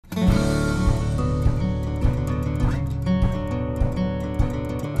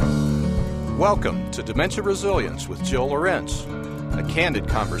Welcome to Dementia Resilience with Jill Lorenz, a candid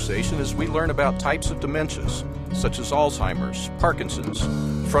conversation as we learn about types of dementias, such as Alzheimer's, Parkinson's,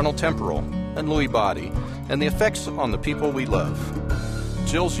 frontal-temporal, and Lewy body, and the effects on the people we love.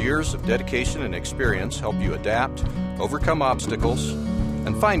 Jill's years of dedication and experience help you adapt, overcome obstacles,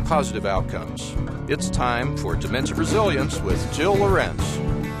 and find positive outcomes. It's time for Dementia Resilience with Jill Lorenz.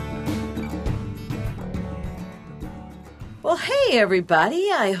 Well, hey,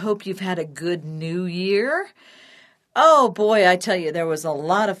 everybody. I hope you've had a good new year. Oh, boy, I tell you, there was a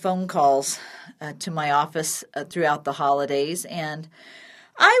lot of phone calls to my office throughout the holidays, and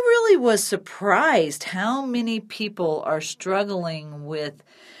I really was surprised how many people are struggling with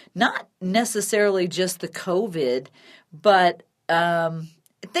not necessarily just the COVID, but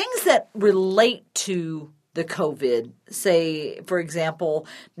things that relate to the COVID. Say, for example,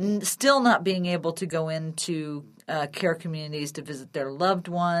 still not being able to go into care communities to visit their loved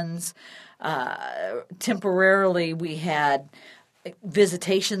ones. Temporarily, we had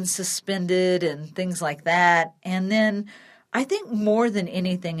visitations suspended and things like that. And then I think more than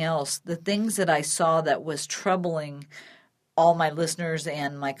anything else, the things that I saw that was troubling all my listeners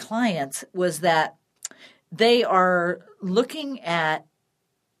and my clients was that they are looking at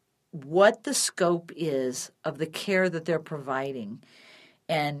what the scope is of the care that they're providing.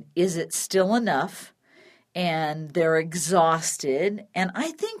 And is it still enough? And they're exhausted. And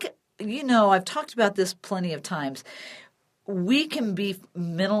I think, I've talked about this plenty of times. We can be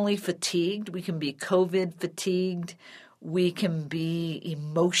mentally fatigued. We can be COVID fatigued. We can be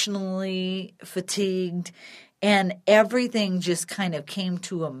emotionally fatigued. And everything just kind of came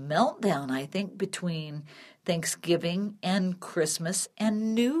to a meltdown, I think, between Thanksgiving and Christmas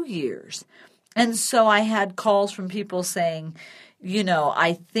and New Year's. And so I had calls from people saying,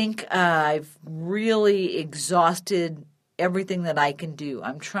 I think I've really exhausted everything that I can do.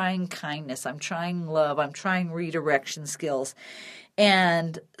 I'm trying kindness. I'm trying love. I'm trying redirection skills.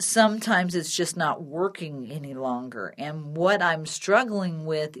 And sometimes it's just not working any longer. And what I'm struggling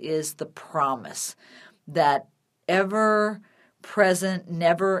with is the promise, that ever-present,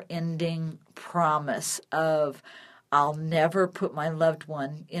 never-ending promise of I'll never put my loved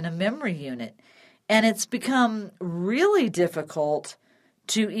one in a memory unit. And it's become really difficult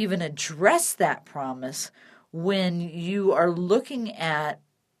to even address that promise when you are looking at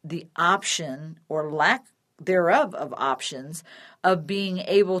the option or lack thereof of options of being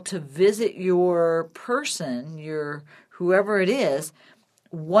able to visit your person, your whoever it is,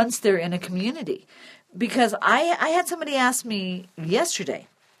 once they're in a community. Because I had somebody ask me yesterday,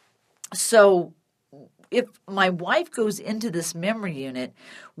 so if my wife goes into this memory unit,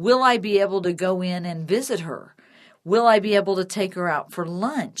 will I be able to go in and visit her? Will I be able to take her out for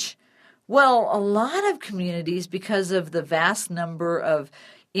lunch? Well, a lot of communities, because of the vast number of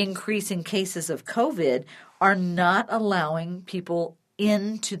increasing cases of COVID, are not allowing people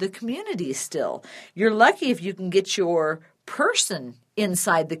into the community still. You're lucky if you can get your person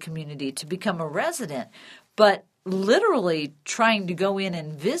inside the community to become a resident, but literally trying to go in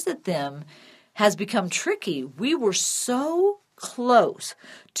and visit them has become tricky. We were so close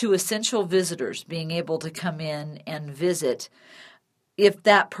to essential visitors being able to come in and visit if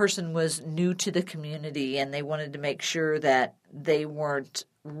that person was new to the community and they wanted to make sure that they weren't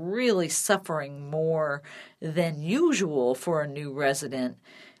really suffering more than usual for a new resident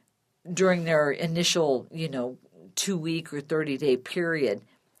during their initial, 2-week or 30-day period.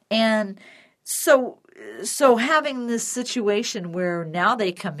 And so having this situation where now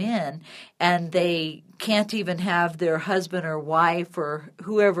they come in and they can't even have their husband or wife or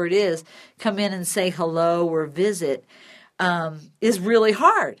whoever it is come in and say hello or visit is really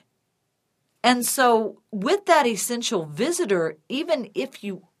hard. And so with that essential visitor, even if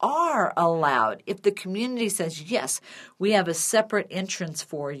you are allowed, if the community says, yes, we have a separate entrance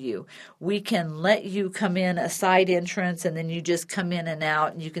for you, we can let you come in a side entrance and then you just come in and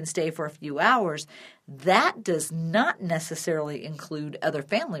out and you can stay for a few hours, that does not necessarily include other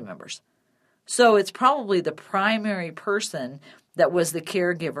family members. So it's probably the primary person that was the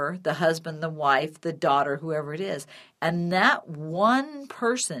caregiver, the husband, the wife, the daughter, whoever it is. And that one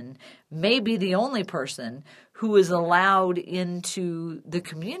person may be the only person who is allowed into the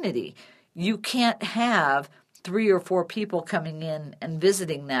community. You can't have 3 or 4 people coming in and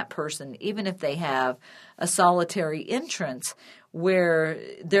visiting that person, even if they have a solitary entrance where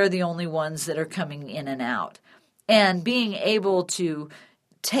they're the only ones that are coming in and out. And being able to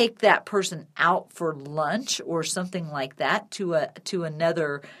take that person out for lunch or something like that to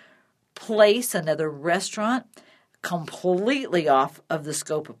another place, another restaurant, completely off of the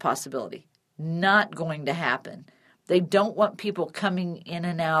scope of possibility. Not going to happen. They don't want people coming in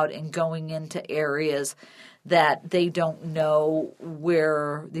and out and going into areas that they don't know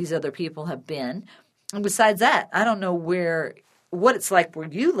where these other people have been. And besides that, I don't know what it's like where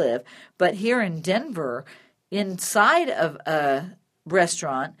you live, but here in Denver, inside of a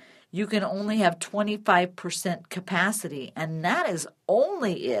restaurant, you can only have 25% capacity, and that is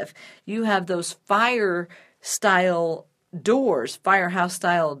only if you have those firehouse-style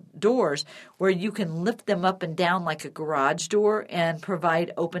doors, where you can lift them up and down like a garage door and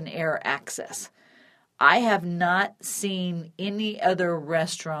provide open-air access. I have not seen any other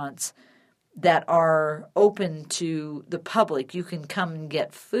restaurants that are open to the public. You can come and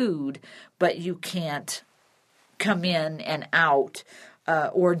get food, but you can't come in and out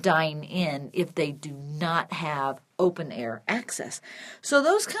or dine in if they do not have open air access. So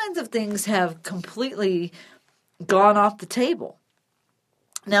those kinds of things have completely gone off the table.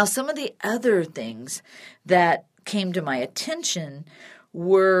 Now, some of the other things that came to my attention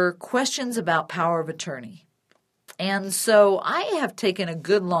were questions about power of attorney. And so I have taken a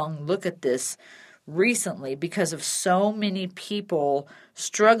good long look at this recently because of so many people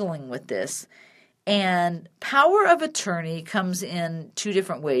struggling with this. And power of attorney comes in two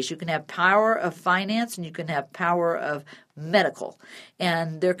different ways. You can have power of finance and you can have power of medical.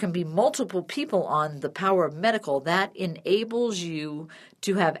 And there can be multiple people on the power of medical. That enables you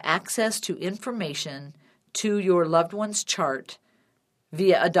to have access to information to your loved one's chart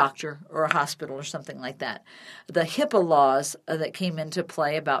via a doctor or a hospital or something like that. The HIPAA laws that came into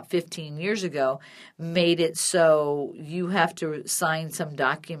play about 15 years ago made it so you have to sign some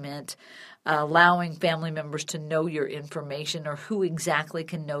document allowing family members to know your information, or who exactly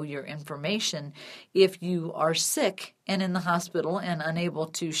can know your information if you are sick and in the hospital and unable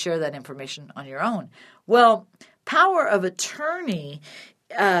to share that information on your own. Well, power of attorney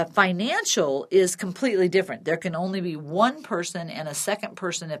financial is completely different. There can only be one person and a second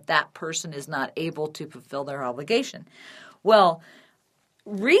person if that person is not able to fulfill their obligation. Well,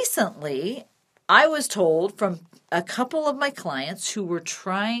 recently I was told from a couple of my clients who were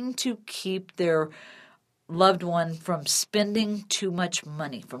trying to keep their loved one from spending too much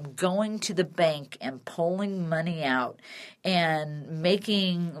money, from going to the bank and pulling money out and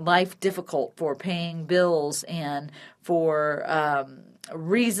making life difficult for paying bills and for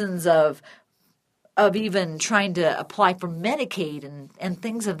reasons of even trying to apply for Medicaid and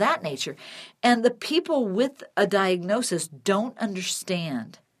things of that nature. And the people with a diagnosis don't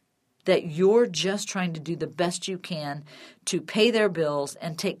understand that you're just trying to do the best you can to pay their bills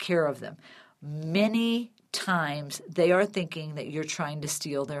and take care of them. Many times they are thinking that you're trying to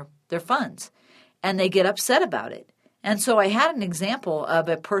steal their funds, and they get upset about it. And so I had an example of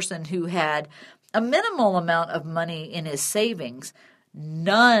a person who had a minimal amount of money in his savings,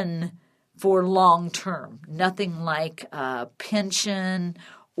 none for long term, nothing like a pension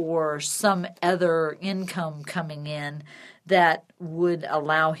or some other income coming in that would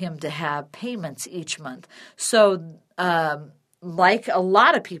allow him to have payments each month. So like a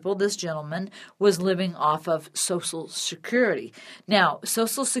lot of people, this gentleman was living off of Social Security. Now,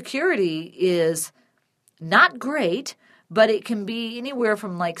 Social Security is not great, but it can be anywhere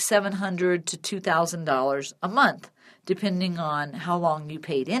from like $700 to $2,000 a month, depending on how long you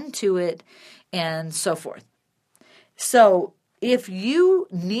paid into it and so forth. So if you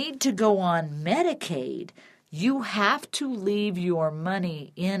need to go on Medicaid, you have to leave your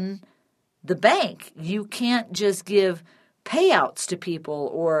money in the bank. You can't just give payouts to people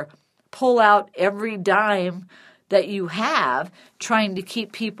or pull out every dime that you have trying to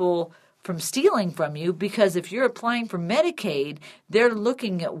keep people from stealing from you, because if you're applying for Medicaid, they're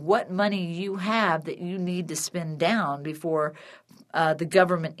looking at what money you have that you need to spend down before the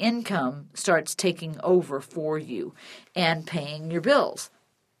government income starts taking over for you and paying your bills.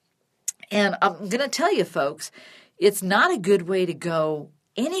 And I'm going to tell you, folks, it's not a good way to go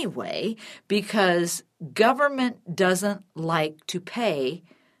anyway, because government doesn't like to pay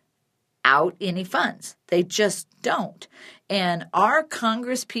out any funds. They just don't. And our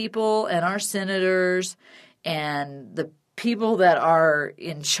Congress people and our senators and the people that are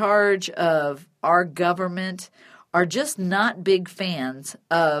in charge of our government are just not big fans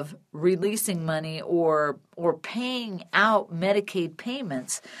of releasing money or paying out Medicaid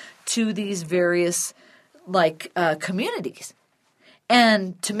payments to these various communities.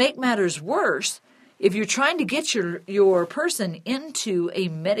 And to make matters worse, if you're trying to get your person into a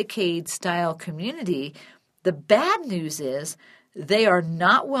Medicaid-style community, the bad news is they are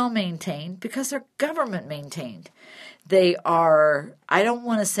not well maintained because they're government maintained. They are, I don't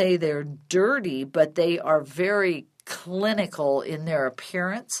want to say they're dirty, but they are very clinical in their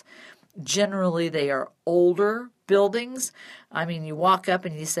appearance. Generally, they are older buildings. I mean, you walk up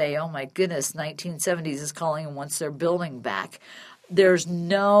and you say, oh my goodness, 1970s is calling and wants their building back. There's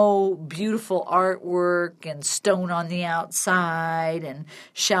no beautiful artwork and stone on the outside and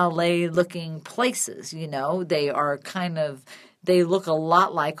chalet-looking places, you know. They look a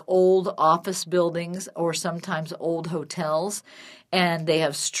lot like old office buildings or sometimes old hotels, and they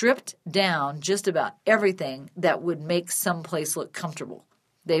have stripped down just about everything that would make some place look comfortable.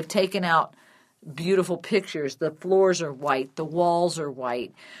 They've taken out beautiful pictures. The floors are white. The walls are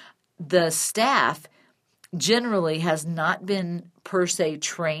white. The staff generally has not been per se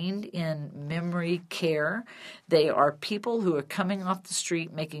trained in memory care. They are people who are coming off the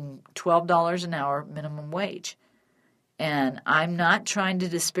street making $12 an hour minimum wage. And I'm not trying to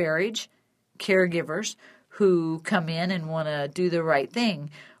disparage caregivers who come in and want to do the right thing,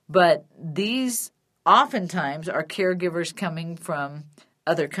 but these oftentimes are caregivers coming from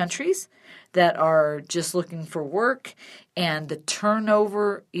other countries that are just looking for work, and the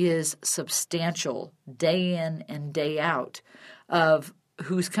turnover is substantial day in and day out of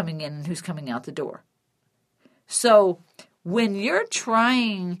who's coming in and who's coming out the door. So when you're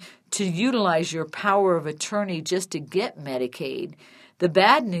trying to utilize your power of attorney just to get Medicaid, the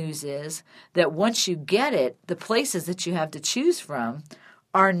bad news is that once you get it, the places that you have to choose from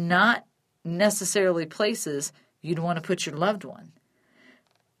are not necessarily places you'd want to put your loved one.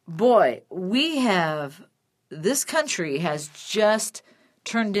 Boy, this country has just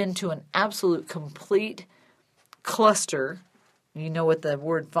turned into an absolute complete cluster, you know what the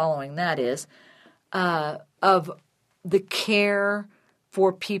word following that is, of the care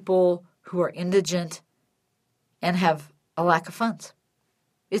for people who are indigent and have a lack of funds.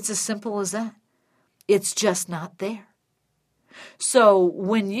 It's as simple as that. It's just not there. So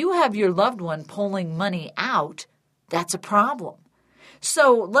when you have your loved one pulling money out, that's a problem.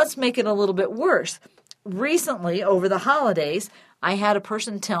 So let's make it a little bit worse. Recently, over the holidays, I had a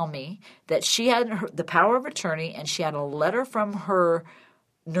person tell me that she had the power of attorney and she had a letter from her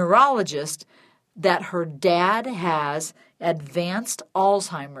neurologist that her dad has advanced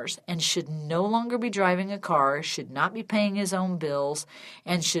Alzheimer's and should no longer be driving a car, should not be paying his own bills,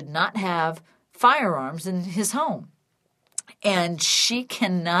 and should not have firearms in his home. And she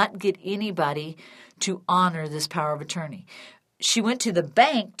cannot get anybody to honor this power of attorney. She went to the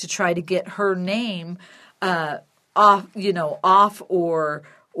bank to try to get her name off, or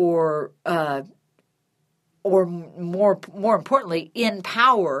more importantly, in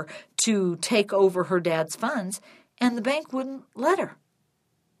power to take over her dad's funds, and the bank wouldn't let her.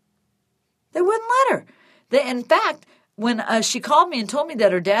 They wouldn't let her. In fact, when she called me and told me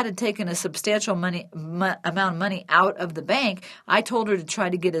that her dad had taken a substantial amount of money out of the bank, I told her to try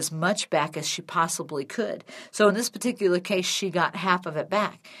to get as much back as she possibly could. So in this particular case, she got half of it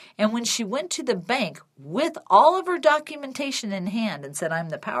back. And when she went to the bank with all of her documentation in hand and said, I'm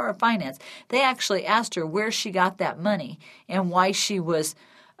the power of finance, they actually asked her where she got that money and why she was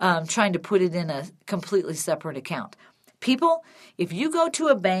trying to put it in a completely separate account. People, if you go to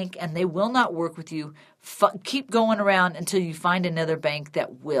a bank and they will not work with you, keep going around until you find another bank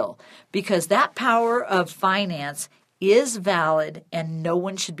that will. Because that power of finance is valid and no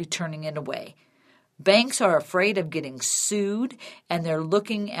one should be turning it away. Banks are afraid of getting sued, and they're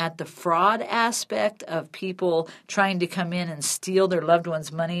looking at the fraud aspect of people trying to come in and steal their loved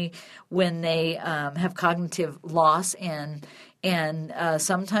one's money when they have cognitive loss, and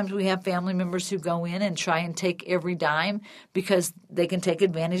sometimes we have family members who go in and try and take every dime because they can take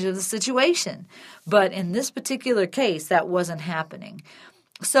advantage of the situation. But in this particular case, that wasn't happening.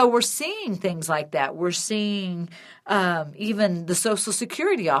 So we're seeing things like that. We're seeing even the Social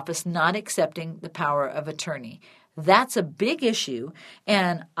Security office not accepting the power of attorney. That's a big issue.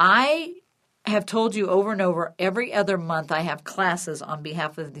 And I have told you over and over, every other month I have classes on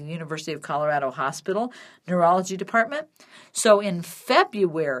behalf of the University of Colorado Hospital Neurology Department. So in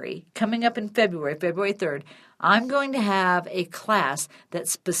February, coming up in February 3rd, I'm going to have a class that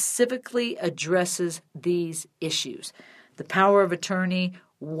specifically addresses these issues. The power of attorney,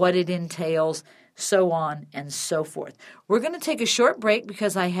 what it entails, so on and so forth. We're going to take a short break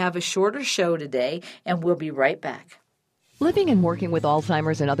because I have a shorter show today, and we'll be right back. Living and working with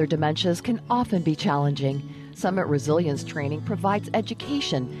Alzheimer's and other dementias can often be challenging. Summit Resilience Training provides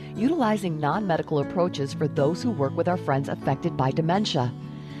education utilizing non-medical approaches for those who work with our friends affected by dementia.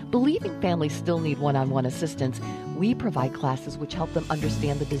 Believing families still need one-on-one assistance, We provide classes which help them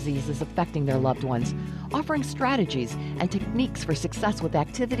understand the diseases affecting their loved ones, offering strategies and techniques for success with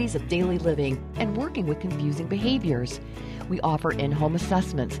activities of daily living and working with confusing behaviors. We offer in-home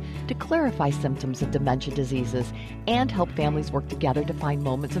assessments to clarify symptoms of dementia diseases and help families work together to find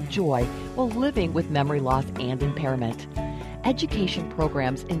moments of joy while living with memory loss and impairment. Education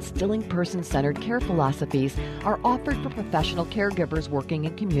programs instilling person-centered care philosophies are offered for professional caregivers working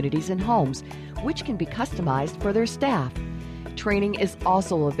in communities and homes, which can be customized for their staff. Training is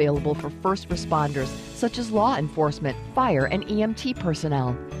also available for first responders, such as law enforcement, fire, and EMT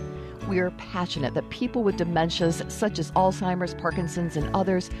personnel. We are passionate that people with dementias such as Alzheimer's, Parkinson's, and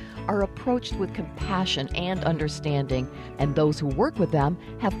others are approached with compassion and understanding, and those who work with them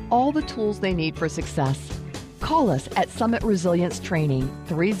have all the tools they need for success. Call us at Summit Resilience Training,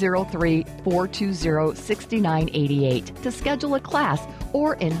 303-420-6988 to schedule a class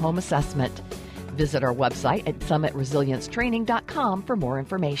or in-home assessment. Visit our website at summitresiliencetraining.com for more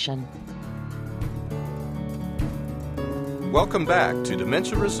information. Welcome back to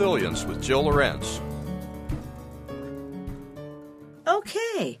Dementia Resilience with Jill Lorenz.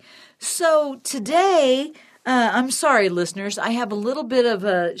 Okay, so today, I'm sorry, listeners, I have a little bit of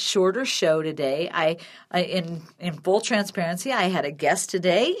a shorter show today. In full transparency, I had a guest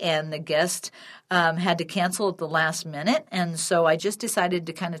today, and the guest had to cancel at the last minute, and so I just decided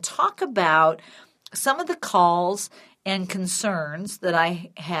to kind of talk about some of the calls and concerns that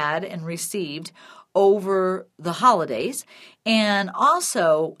I had and received over the holidays, and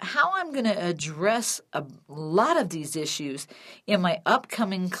also how I'm going to address a lot of these issues in my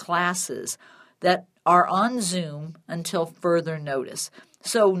upcoming classes that are on Zoom until further notice.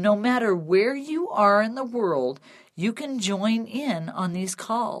 So no matter where you are in the world, you can join in on these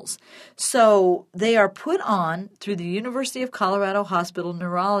calls. So they are put on through the University of Colorado Hospital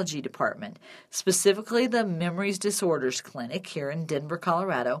Neurology Department, specifically the Memories Disorders Clinic here in Denver,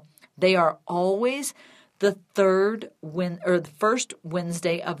 Colorado. They are always the first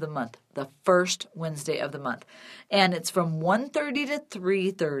Wednesday of the month, And it's from 1:30 to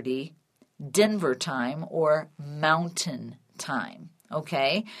 3:30 Denver time or Mountain Time.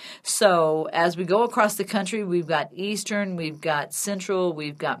 Okay, so as we go across the country, we've got Eastern, we've got Central,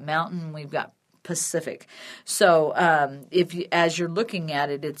 we've got Mountain, we've got Pacific. So as you're looking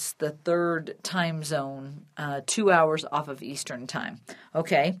at it, it's the third time zone, 2 hours off of Eastern time.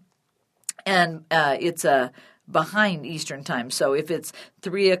 Okay, and it's behind Eastern time. So if it's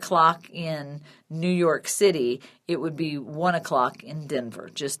 3 o'clock in New York City, it would be 1 o'clock in Denver,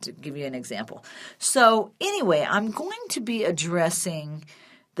 just to give you an example. So anyway, I'm going to be addressing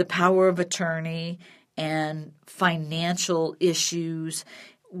the power of attorney and financial issues.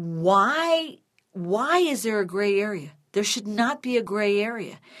 Why is there a gray area? There should not be a gray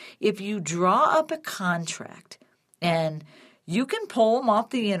area. If you draw up a contract, and you can pull them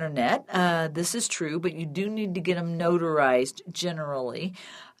off the internet. This is true, but you do need to get them notarized generally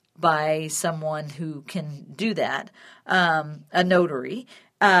by someone who can do that, a notary.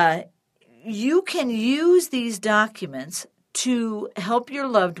 You can use these documents to help your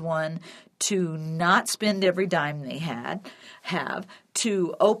loved one to not spend every dime they have,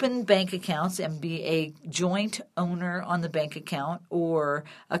 to open bank accounts and be a joint owner on the bank account or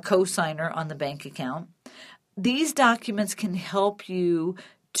a co-signer on the bank account. These documents can help you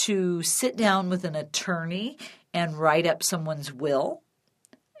to sit down with an attorney and write up someone's will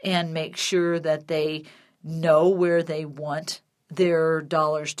and make sure that they know where they want their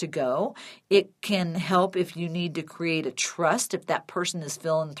dollars to go. It can help if you need to create a trust, if that person is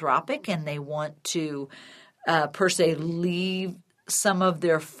philanthropic and they want to, per se, leave some of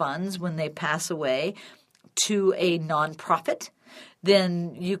their funds when they pass away to a nonprofit.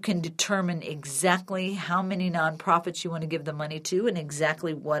 Then you can determine exactly how many nonprofits you want to give the money to and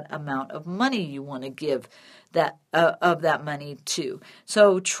exactly what amount of money you want to give that money to.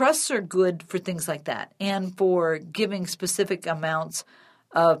 So trusts are good for things like that and for giving specific amounts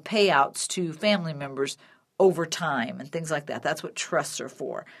of payouts to family members over time and things like that. That's what trusts are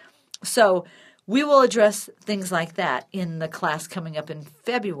for. So we will address things like that in the class coming up in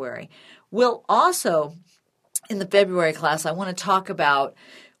February. We'll also, in the February class, I want to talk about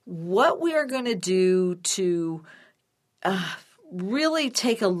what we are going to do to really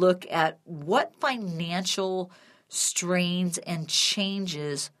take a look at what financial strains and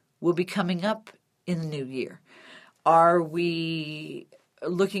changes will be coming up in the new year. Are we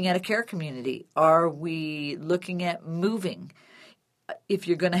looking at a care community? Are we looking at moving? If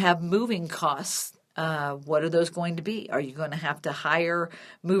you're going to have moving costs, what are those going to be? Are you going to have to hire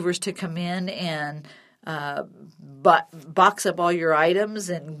movers to come in and box up all your items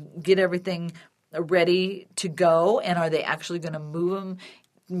and get everything ready to go, and are they actually going to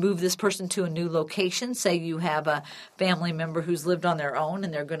move this person to a new location? Say you have a family member who's lived on their own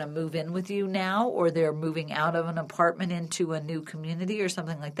and they're going to move in with you now, or they're moving out of an apartment into a new community or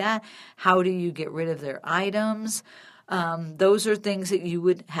something like that. How do you get rid of their items? Those are things that you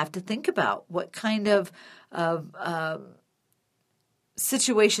would have to think about. What kind of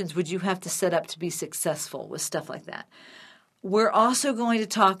situations would you have to set up to be successful with stuff like that? We're also going to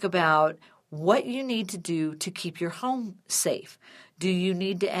talk about what you need to do to keep your home safe. Do you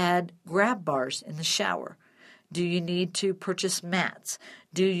need to add grab bars in the shower? Do you need to purchase mats?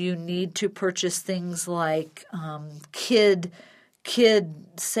 Do you need to purchase things like kid-safe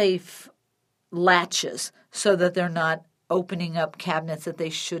latches so that they're not opening up cabinets that they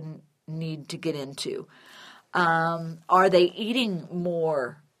shouldn't need to get into? Are they eating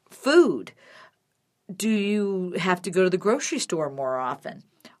more food? Do you have to go to the grocery store more often?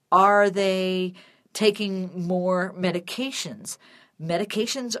 Are they taking more medications?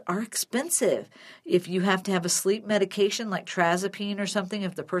 Medications are expensive. If you have to have a sleep medication like trazepine or something,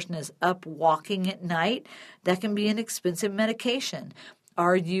 if the person is up walking at night, that can be an expensive medication.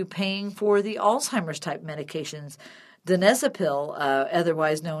 Are you paying for the Alzheimer's type medications? Donepezil,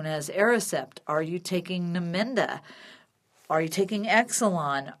 otherwise known as Aricept. Are you taking Namenda? Are you taking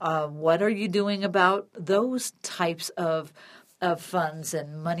Exelon? What are you doing about those types of funds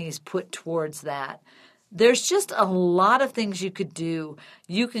and monies put towards that? There's just a lot of things you could do.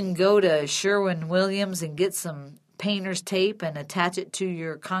 You can go to Sherwin-Williams and get some painter's tape and attach it to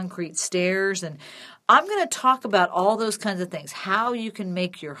your concrete stairs. And I'm going to talk about all those kinds of things, how you can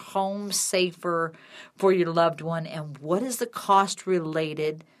make your home safer for your loved one, and what is the cost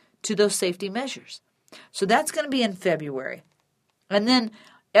related to those safety measures. So that's going to be in February. And then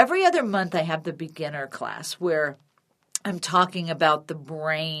every other month I have the beginner class where I'm talking about the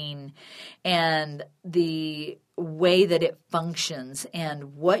brain and the way that it functions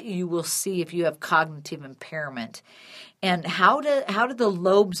and what you will see if you have cognitive impairment, and how do the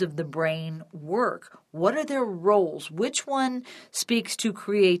lobes of the brain work? What are their roles? Which one speaks to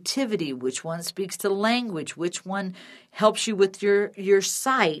creativity? Which one speaks to language? Which one helps you with your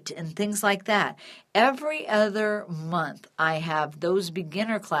sight and things like that? Every other month I have those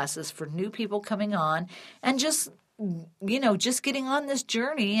beginner classes for new people coming on and just getting on this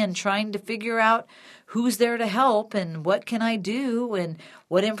journey and trying to figure out who's there to help and what can I do and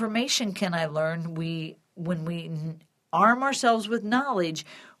what information can I learn. When we arm ourselves with knowledge,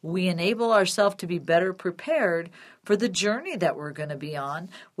 we enable ourselves to be better prepared for the journey that we're going to be on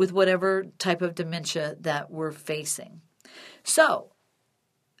with whatever type of dementia that we're facing. So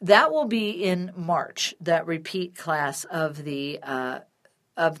that will be in March, that repeat class of the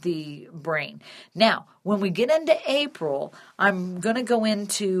brain. Now, when we get into April, I'm going to go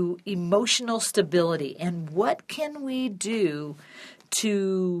into emotional stability and what can we do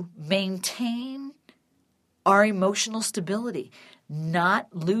to maintain our emotional stability, not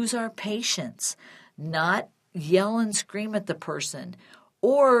lose our patience, not yell and scream at the person,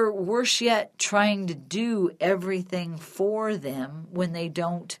 or worse yet, trying to do everything for them when they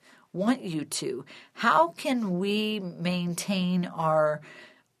don't want you to. How can we maintain our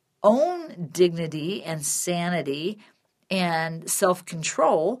own dignity and sanity and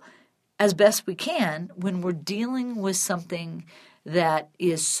self-control as best we can when we're dealing with something that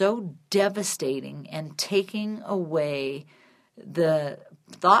is so devastating and taking away the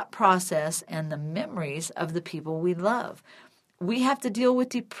thought process and the memories of the people we love? We have to deal with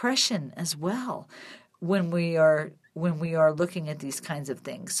depression as well when we are looking at these kinds of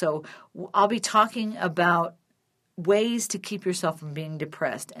things. So I'll be talking about ways to keep yourself from being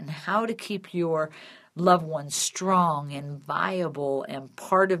depressed and how to keep your loved ones strong and viable and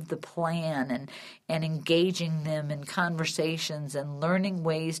part of the plan, and engaging them in conversations and learning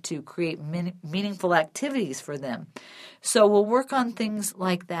ways to create meaningful activities for them. So we'll work on things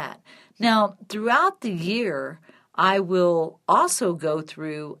like that. Now, throughout the year, I will also go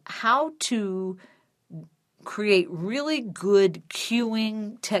through how to create really good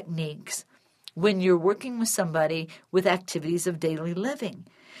cueing techniques when you're working with somebody with activities of daily living.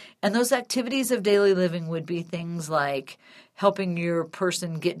 And those activities of daily living would be things like helping your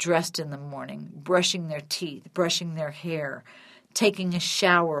person get dressed in the morning, brushing their teeth, brushing their hair, taking a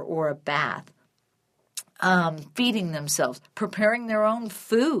shower or a bath, feeding themselves, preparing their own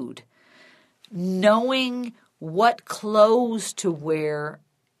food, knowing what clothes to wear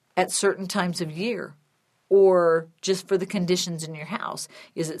at certain times of year. or just for the conditions in your house.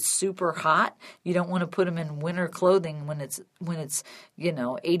 Is it super hot? You don't want to put them in winter clothing when it's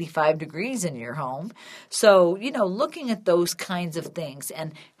 85 degrees in your home. So, looking at those kinds of things,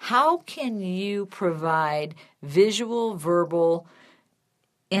 and how can you provide visual, verbal,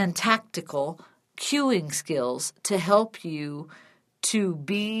 and tactical cueing skills to help you to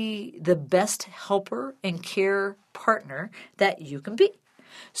be the best helper and care partner that you can be.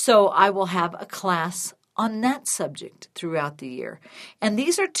 So I will have a class on that subject throughout the year. And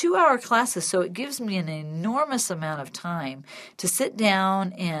these are 2-hour classes, so it gives me an enormous amount of time to sit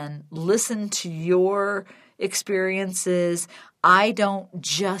down and listen to your experiences. I don't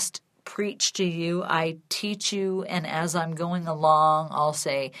just preach to you. I teach you, and as I'm going along, I'll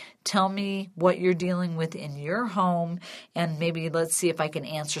say, tell me what you're dealing with in your home, and maybe let's see if I can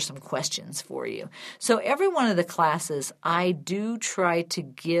answer some questions for you. So every one of the classes, I do try to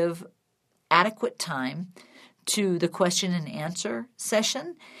give adequate time to the question and answer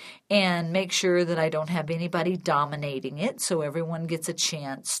session and make sure that I don't have anybody dominating it, so everyone gets a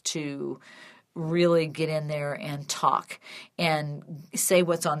chance to really get in there and talk and say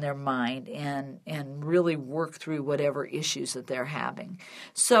what's on their mind and really work through whatever issues that they're having.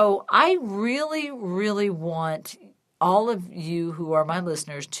 So I really, really want all of you who are my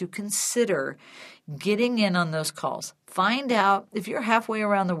listeners to consider getting in on those calls. Find out, if you're halfway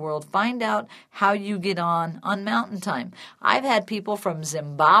around the world, find out how you get on Mountain Time. I've had people from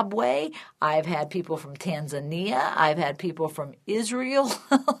Zimbabwe. I've had people from Tanzania. I've had people from Israel.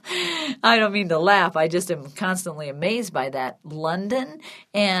 I don't mean to laugh. I just am constantly amazed by that. London.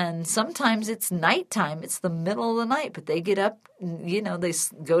 And sometimes it's nighttime. It's the middle of the night, but they get up, they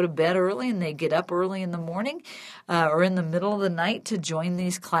go to bed early and they get up early in the morning or in the middle of the night to join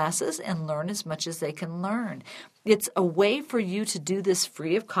these classes and learn as much as they can learn. It's a way for you to do this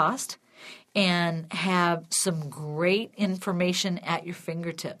free of cost and have some great information at your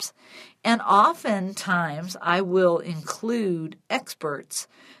fingertips. And oftentimes I will include experts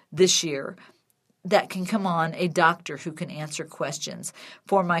this year that can come on, a doctor who can answer questions.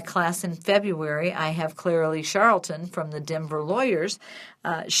 For my class in February, I have Clara Lee Charlton from the Denver Lawyers.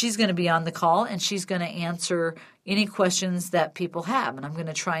 She's going to be on the call, and she's going to answer any questions that people have. And I'm going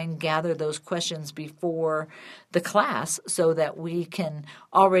to try and gather those questions before the class so that we can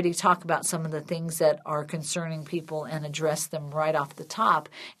already talk about some of the things that are concerning people and address them right off the top,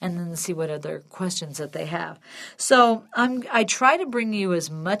 and then see what other questions that they have. So I try to bring you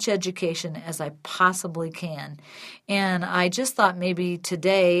as much education as I possibly can. And I just thought maybe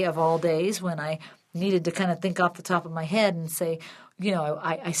today, of all days, when I needed to kind of think off the top of my head and say,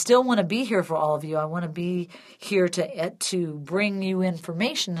 I still want to be here for all of you. I want to be here to bring you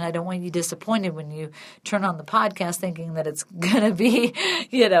information, and I don't want you disappointed when you turn on the podcast thinking that it's going to be,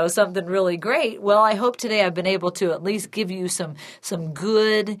 something really great. Well, I hope today I've been able to at least give you some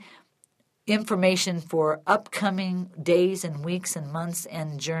good information for upcoming days and weeks and months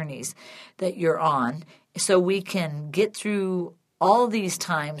and journeys that you're on, so we can get through all these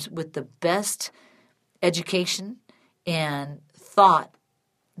times with the best education and thought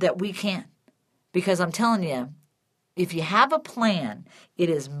that we can. Because I'm telling you, if you have a plan, it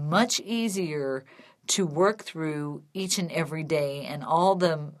is much easier to work through each and every day and all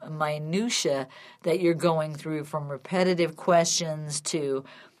the minutia that you're going through, from repetitive questions to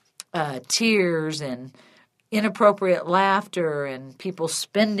tears and inappropriate laughter and people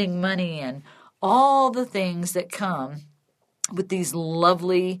spending money and all the things that come with these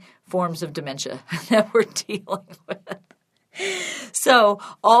lovely forms of dementia that we're dealing with. So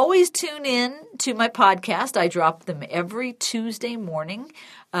always tune in to my podcast. I drop them every Tuesday morning.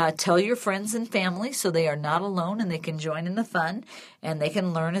 Tell your friends and family so they are not alone and they can join in the fun and they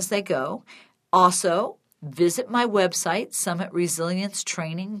can learn as they go. Also, visit my website,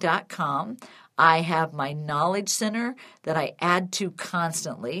 summitresiliencetraining.com. I have my knowledge center that I add to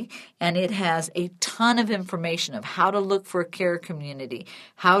constantly, and it has a ton of information of how to look for a care community,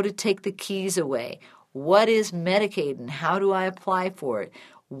 how to take the keys away, what is Medicaid and how do I apply for it,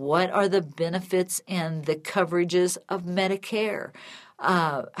 what are the benefits and the coverages of Medicare,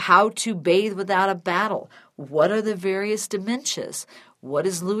 how to bathe without a battle, what are the various dementias, what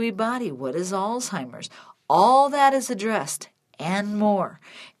is Lewy body, what is Alzheimer's. All that is addressed and more.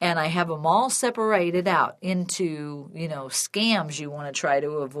 And I have them all separated out into, scams you want to try to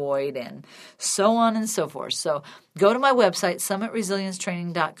avoid and so on and so forth. So go to my website,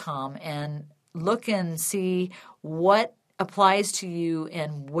 summitresiliencetraining.com, and look and see what applies to you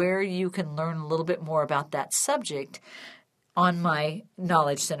and where you can learn a little bit more about that subject on my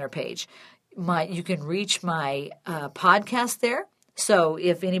Knowledge Center page. You can reach my podcast there. So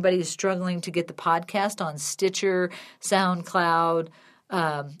if anybody is struggling to get the podcast on Stitcher, SoundCloud,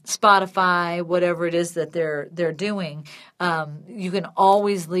 Spotify, whatever it is that they're doing, you can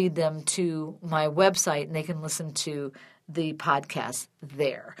always lead them to my website and they can listen to the podcast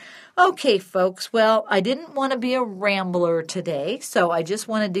there. Okay, folks. Well, I didn't want to be a rambler today, so I just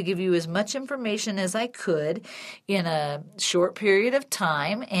wanted to give you as much information as I could in a short period of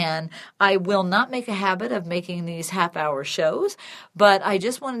time, and I will not make a habit of making these half-hour shows, but I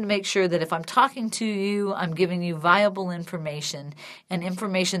just wanted to make sure that if I'm talking to you, I'm giving you viable information and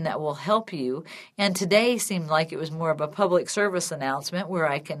information that will help you, and today seemed like it was more of a public service announcement where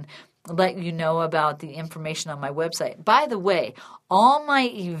I can let you know about the information on my website. By the way, all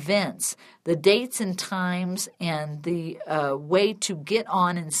my events, the dates and times, and the way to get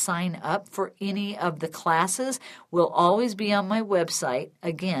on and sign up for any of the classes will always be on my website.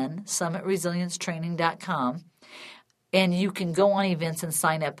 Again, summitresiliencetraining.com. And you can go on events and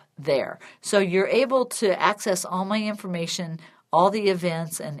sign up there. So you're able to access all my information, all the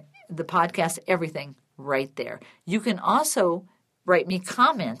events, and the podcast, everything right there. You can also write me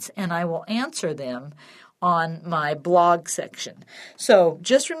comments, and I will answer them on my blog section. So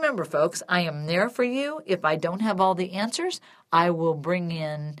just remember, folks, I am there for you. If I don't have all the answers, I will bring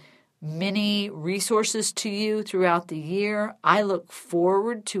in many resources to you throughout the year. I look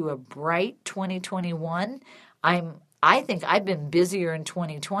forward to a bright 2021. I think I've been busier in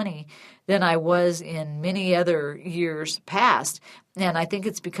 2020 than I was in many other years past, and I think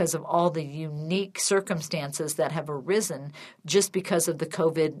it's because of all the unique circumstances that have arisen just because of the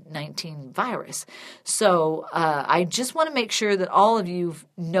COVID-19 virus. So I just want to make sure that all of you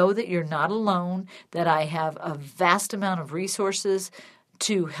know that you're not alone, that I have a vast amount of resources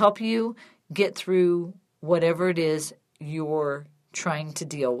to help you get through whatever it is you're trying to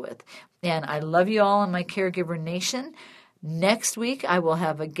deal with. And I love you all in my Caregiver Nation. Next week, I will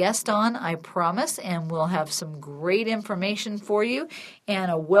have a guest on, I promise, and we'll have some great information for you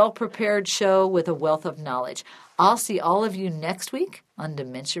and a well-prepared show with a wealth of knowledge. I'll see all of you next week on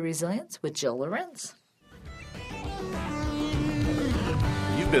Dementia Resilience with Jill Lorenz.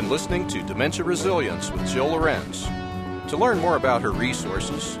 You've been listening to Dementia Resilience with Jill Lorenz. To learn more about her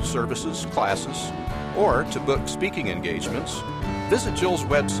resources, services, classes, or to book speaking engagements, visit Jill's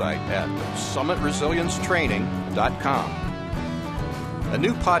website at summitresiliencetraining.com. A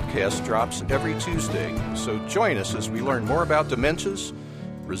new podcast drops every Tuesday, so join us as we learn more about dementias,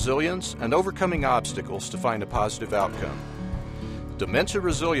 resilience, and overcoming obstacles to find a positive outcome. Dementia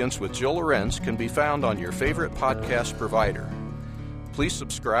Resilience with Jill Lorenz can be found on your favorite podcast provider. Please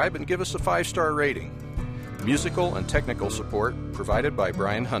subscribe and give us a 5-star rating. Musical and technical support provided by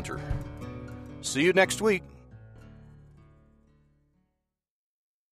Brian Hunter. See you next week.